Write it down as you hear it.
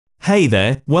Hey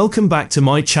there, welcome back to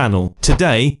my channel.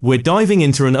 Today, we're diving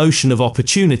into an ocean of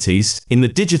opportunities in the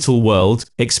digital world,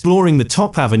 exploring the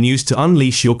top avenues to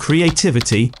unleash your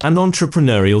creativity and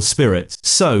entrepreneurial spirit.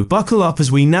 So, buckle up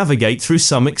as we navigate through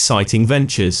some exciting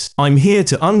ventures. I'm here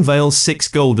to unveil 6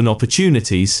 golden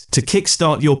opportunities to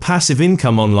kickstart your passive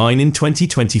income online in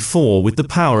 2024 with the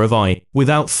power of AI.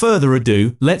 Without further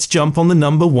ado, let's jump on the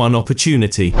number 1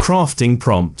 opportunity: crafting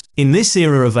prompt. In this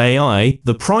era of AI,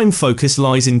 the prime focus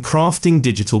lies in crafting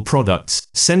digital products,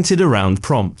 centered around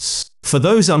prompts. For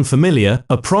those unfamiliar,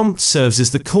 a prompt serves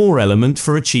as the core element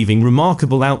for achieving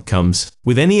remarkable outcomes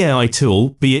with any AI tool,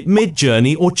 be it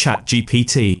Midjourney or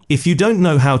ChatGPT. If you don't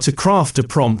know how to craft a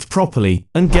prompt properly,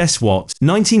 and guess what?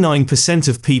 99%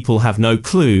 of people have no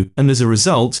clue, and as a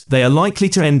result, they are likely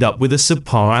to end up with a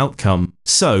subpar outcome.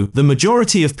 So, the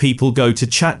majority of people go to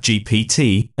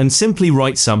ChatGPT and simply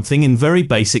write something in very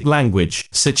basic language,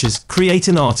 such as, create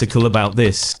an article about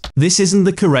this. This isn't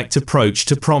the correct approach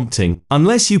to prompting.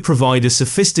 Unless you provide a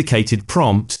sophisticated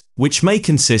prompt, which may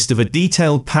consist of a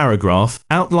detailed paragraph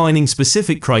outlining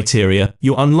specific criteria,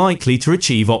 you're unlikely to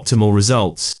achieve optimal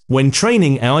results. When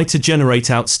training AI to generate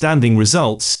outstanding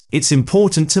results, it's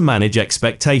important to manage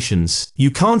expectations. You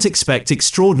can't expect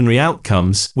extraordinary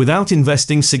outcomes without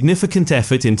investing significant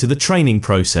effort into the training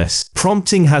process.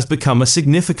 Prompting has become a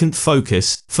significant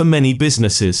focus for many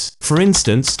businesses. For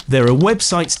instance, there are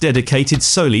websites dedicated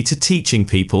solely to teaching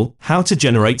people how to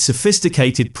generate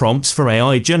sophisticated prompts for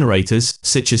AI generators,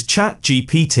 such as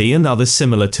ChatGPT and other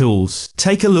similar tools.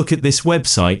 Take a look at this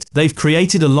website. They've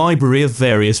created a library of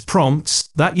various prompts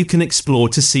that you can explore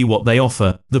to see what they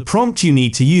offer. The prompt you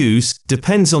need to use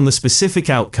depends on the specific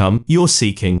outcome you're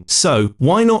seeking. So,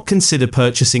 why not consider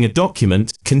purchasing a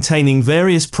document containing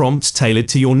various prompts tailored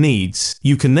to your needs?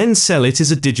 You can then sell it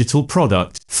as a digital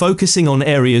product, focusing on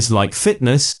areas like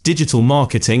fitness, digital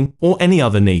marketing, or any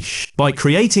other niche. By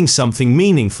creating something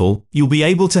meaningful, you'll be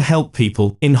able to help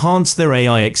people enhance their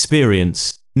AI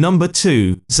experience. Number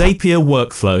 2. Zapier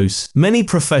workflows. Many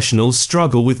professionals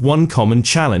struggle with one common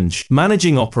challenge: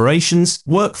 managing operations,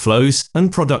 workflows,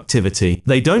 and productivity.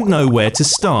 They don't know where to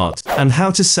start and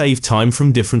how to save time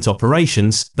from different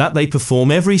operations that they perform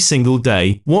every single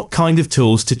day, what kind of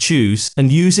tools to choose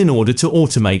and use in order to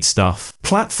automate stuff.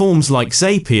 Platforms like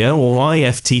Zapier or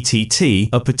IFTTT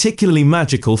are particularly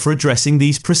magical for addressing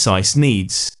these precise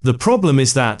needs. The problem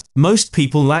is that most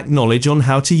people lack knowledge on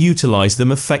how to utilize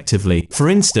them effectively. For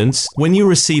instance, when you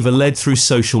receive a lead through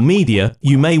social media,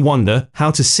 you may wonder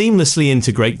how to seamlessly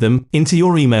integrate them into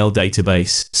your email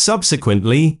database.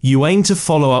 Subsequently, you aim to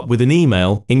follow up with an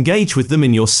email, engage with them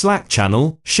in your Slack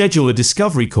channel, schedule a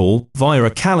discovery call via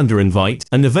a calendar invite,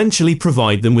 and eventually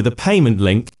provide them with a payment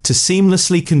link to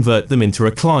seamlessly convert them into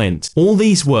a client. All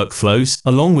these workflows,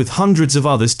 along with hundreds of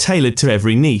others tailored to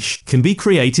every niche, can be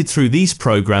created through these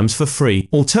programs for free.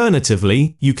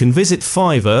 Alternatively, you can visit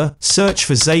Fiverr, search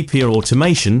for Zapier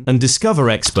automation, and discover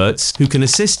experts who can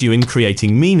assist you in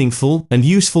creating meaningful and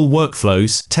useful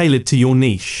workflows tailored to your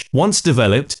niche. Once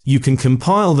developed, you can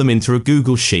compile them into a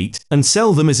Google Sheet and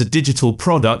sell them as a digital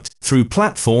product through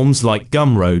platforms like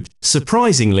Gumroad.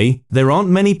 Surprisingly, there aren't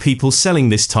many people selling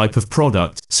this type of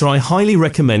product, so I highly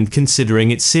recommend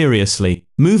considering it seriously.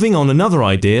 Moving on, another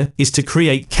idea is to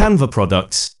create Canva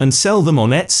products and sell them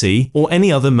on Etsy or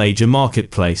any other major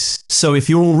marketplace. So if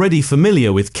you're already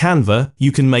familiar with Canva,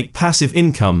 you can make passive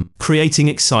income creating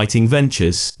exciting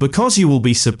ventures, because you will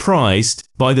be surprised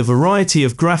by the variety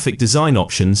of graphic design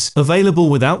options available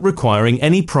without requiring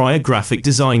any prior graphic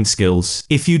design skills.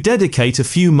 If you dedicate a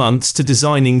few months to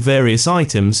designing various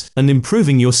items and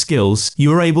improving your skills,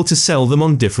 you are able to sell them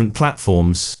on different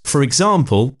platforms. For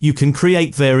example, you can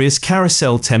create various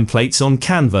carousel templates on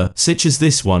Canva, such as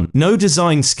this one. No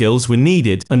design skills were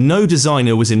needed and no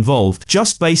designer was involved,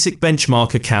 just basic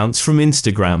benchmark accounts from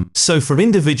Instagram. So for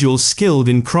individuals skilled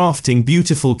in crafting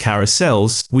beautiful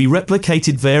carousels, we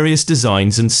replicated various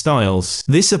designs and styles.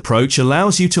 This approach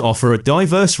allows you to offer a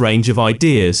diverse range of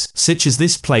ideas, such as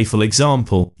this playful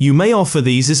example. You may offer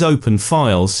these as open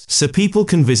files, so people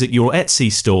can visit your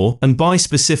Etsy store and buy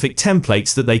specific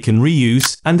templates that they can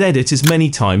reuse and edit as many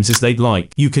times as they'd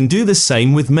like. You can do the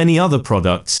same with many other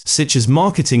products, such as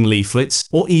marketing leaflets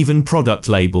or even product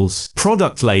labels.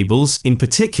 Product labels, in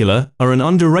particular, are an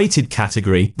underrated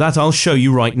category that I'll show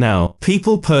you right now.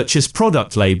 People purchase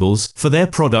product labels for their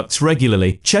products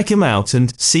regularly. Check them out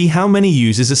and see how many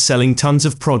users are selling tons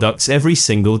of products every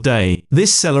single day.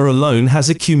 This seller alone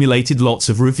has accumulated lots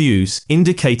of reviews,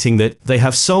 indicating that they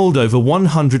have sold over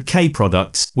 100k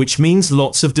products, which means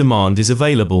lots of demand is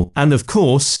available. And of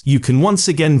course, you can once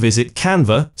again visit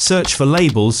Canva, search for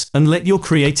labels, and let your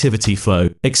creativity flow.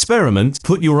 Experiment,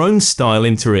 put your own style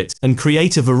into it, and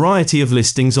create a variety of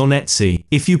listings on Etsy.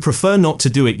 If you prefer not to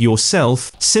do it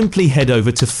yourself, simply head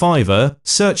over to Fiverr,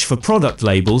 search for product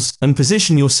labels, and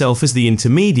position yourself as the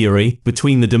intermediary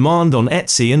between the demand on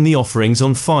Etsy and the offerings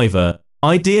on Fiverr.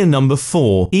 Idea number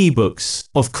 4. Ebooks.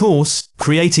 Of course,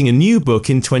 creating a new book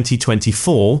in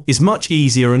 2024 is much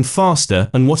easier and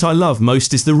faster, and what I love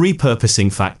most is the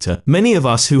repurposing factor. Many of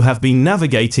us who have been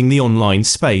navigating the online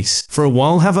space for a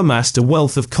while have amassed a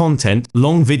wealth of content,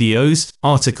 long videos,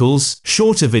 articles,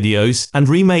 shorter videos, and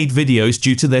remade videos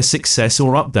due to their success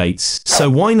or updates.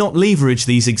 So why not leverage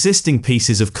these existing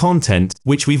pieces of content,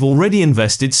 which we've already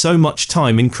invested so much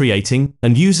time in creating,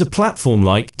 and use a platform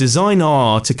like Design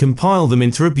to compile them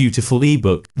into a beautiful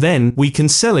ebook. Then we can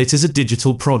sell it as a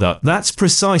digital product. That's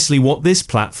precisely what this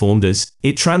platform does.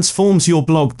 It transforms your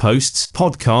blog posts,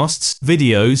 podcasts,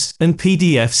 videos, and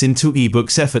PDFs into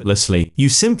ebooks effortlessly. You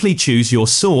simply choose your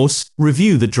source,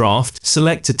 review the draft,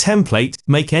 select a template,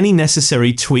 make any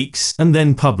necessary tweaks, and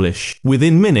then publish.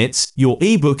 Within minutes, your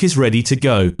ebook is ready to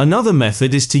go. Another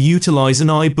method is to utilize an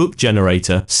iBook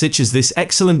generator, such as this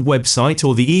excellent website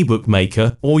or the ebook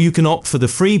maker, or you can opt for the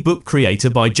free book creator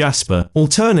by Jasper.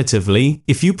 Alternatively,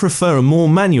 if you prefer a more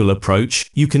manual approach,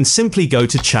 you can simply go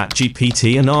to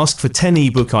ChatGPT and ask for 10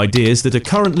 ebook ideas that are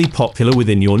currently popular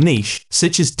within your niche,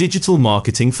 such as digital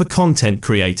marketing for content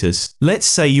creators. Let's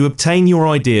say you obtain your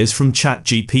ideas from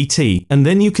ChatGPT, and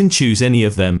then you can choose any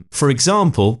of them. For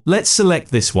example, let's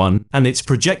select this one, and it's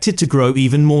projected to grow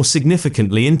even more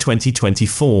significantly in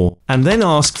 2024. And then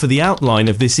ask for the outline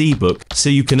of this ebook, so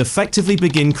you can effectively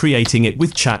begin creating it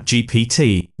with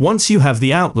ChatGPT. Once you have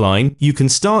the outline, you can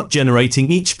start generating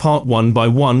each part one by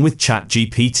one with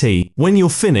ChatGPT. When you're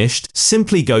finished,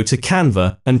 simply go to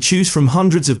Canva and choose from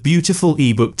hundreds of beautiful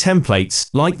ebook templates,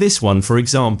 like this one for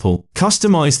example.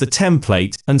 Customize the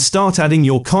template and start adding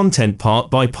your content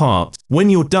part by part. When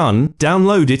you're done,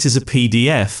 download it as a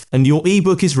PDF, and your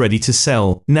ebook is ready to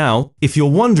sell. Now, if you're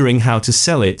wondering how to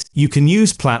sell it, you can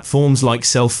use platforms like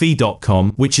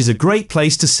Sellfy.com, which is a great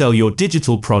place to sell your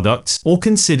digital products, or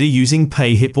consider using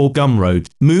Payhip or Gumroad.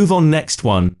 Move on. Next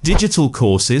one. Digital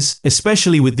courses,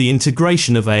 especially with the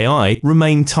integration of AI,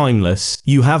 remain timeless.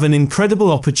 You have an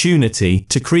incredible opportunity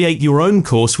to create your own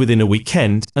course within a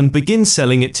weekend and begin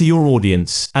selling it to your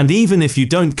audience. And even if you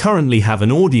don't currently have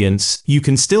an audience, you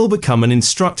can still become an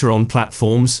instructor on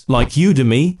platforms like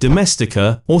Udemy,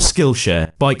 Domestika, or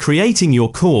Skillshare. By creating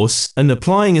your course and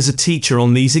applying as a teacher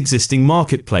on these existing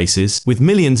marketplaces with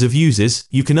millions of users,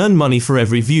 you can earn money for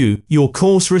every view your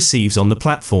course receives on the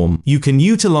platform. You can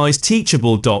utilize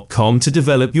Teachable.com to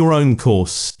develop your own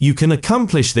course. You can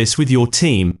accomplish this with your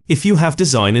team if you have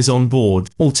designers on board.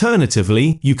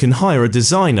 Alternatively, you can hire a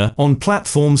designer on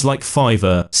platforms like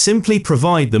Fiverr. Simply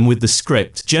provide them with the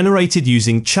script generated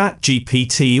using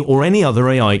ChatGPT or any other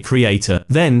AI creator.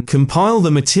 Then compile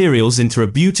the materials into a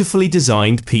beautifully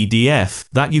designed PDF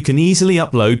that you can easily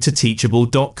upload to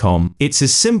Teachable.com. It's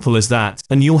as simple as that,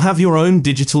 and you'll have your own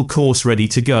digital course ready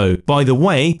to go. By the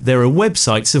way, there are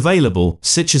websites available,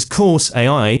 such as Course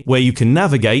AI, where you can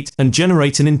navigate and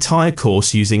generate an entire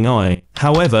course using AI.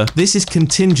 However, this is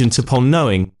contingent upon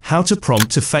knowing how to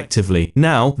prompt effectively.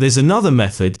 Now, there's another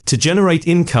method to generate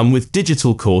income with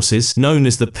digital courses known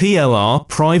as the PLR,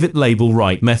 private label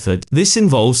right method. This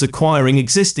involves acquiring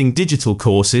existing digital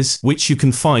courses, which you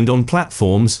can find on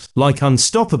platforms like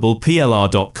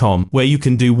UnstoppablePLR.com, where you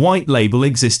can do white label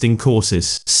existing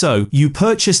courses. So, you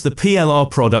purchase the PLR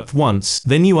product once,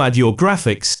 then you add your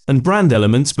graphics and brand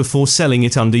elements before selling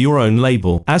it under your own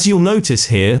label. As you'll notice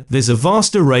here, there's a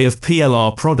vast array of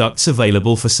PLR products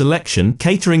available for selection,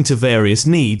 catering to various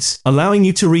needs, allowing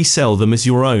you to resell them as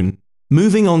your own.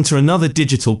 Moving on to another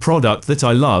digital product that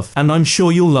I love, and I'm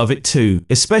sure you'll love it too,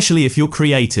 especially if you're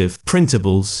creative: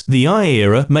 printables. The AI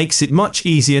era makes it much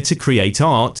easier to create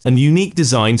art and unique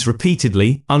designs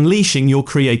repeatedly, unleashing your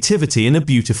creativity in a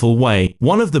beautiful way.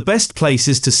 One of the best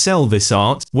places to sell this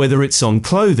art, whether it's on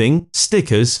clothing,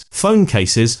 stickers, phone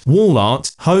cases, wall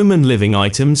art, home and living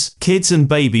items, kids and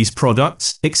babies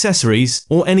products, accessories,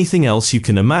 or anything else you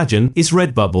can imagine, is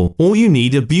Redbubble. All you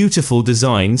need are beautiful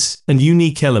designs and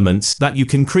unique elements. that you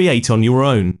can create on your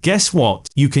own. Guess what?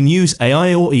 You can use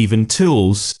AI or even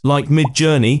tools like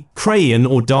Midjourney, Crayon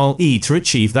or DALL-E to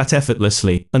achieve that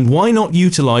effortlessly. And why not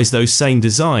utilize those same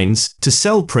designs to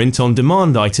sell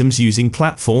print-on-demand items using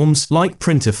platforms like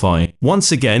Printify?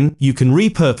 Once again, you can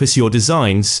repurpose your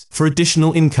designs for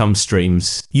additional income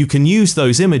streams. You can use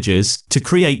those images to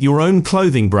create your own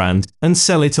clothing brand and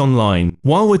sell it online.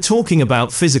 While we're talking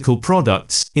about physical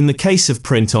products, in the case of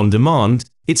print-on-demand,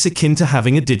 it's akin to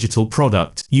having a digital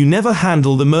product. You never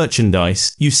handle the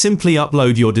merchandise, you simply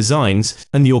upload your designs,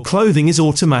 and your clothing is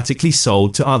automatically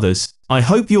sold to others. I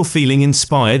hope you're feeling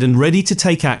inspired and ready to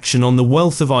take action on the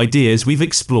wealth of ideas we've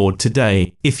explored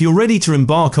today. If you're ready to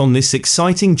embark on this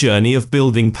exciting journey of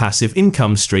building passive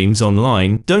income streams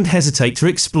online, don't hesitate to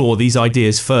explore these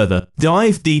ideas further.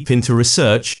 Dive deep into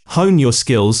research, hone your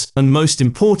skills, and most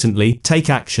importantly, take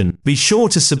action. Be sure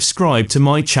to subscribe to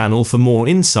my channel for more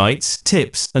insights,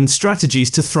 tips, and strategies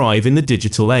to thrive in the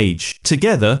digital age.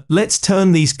 Together, let's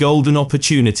turn these golden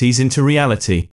opportunities into reality.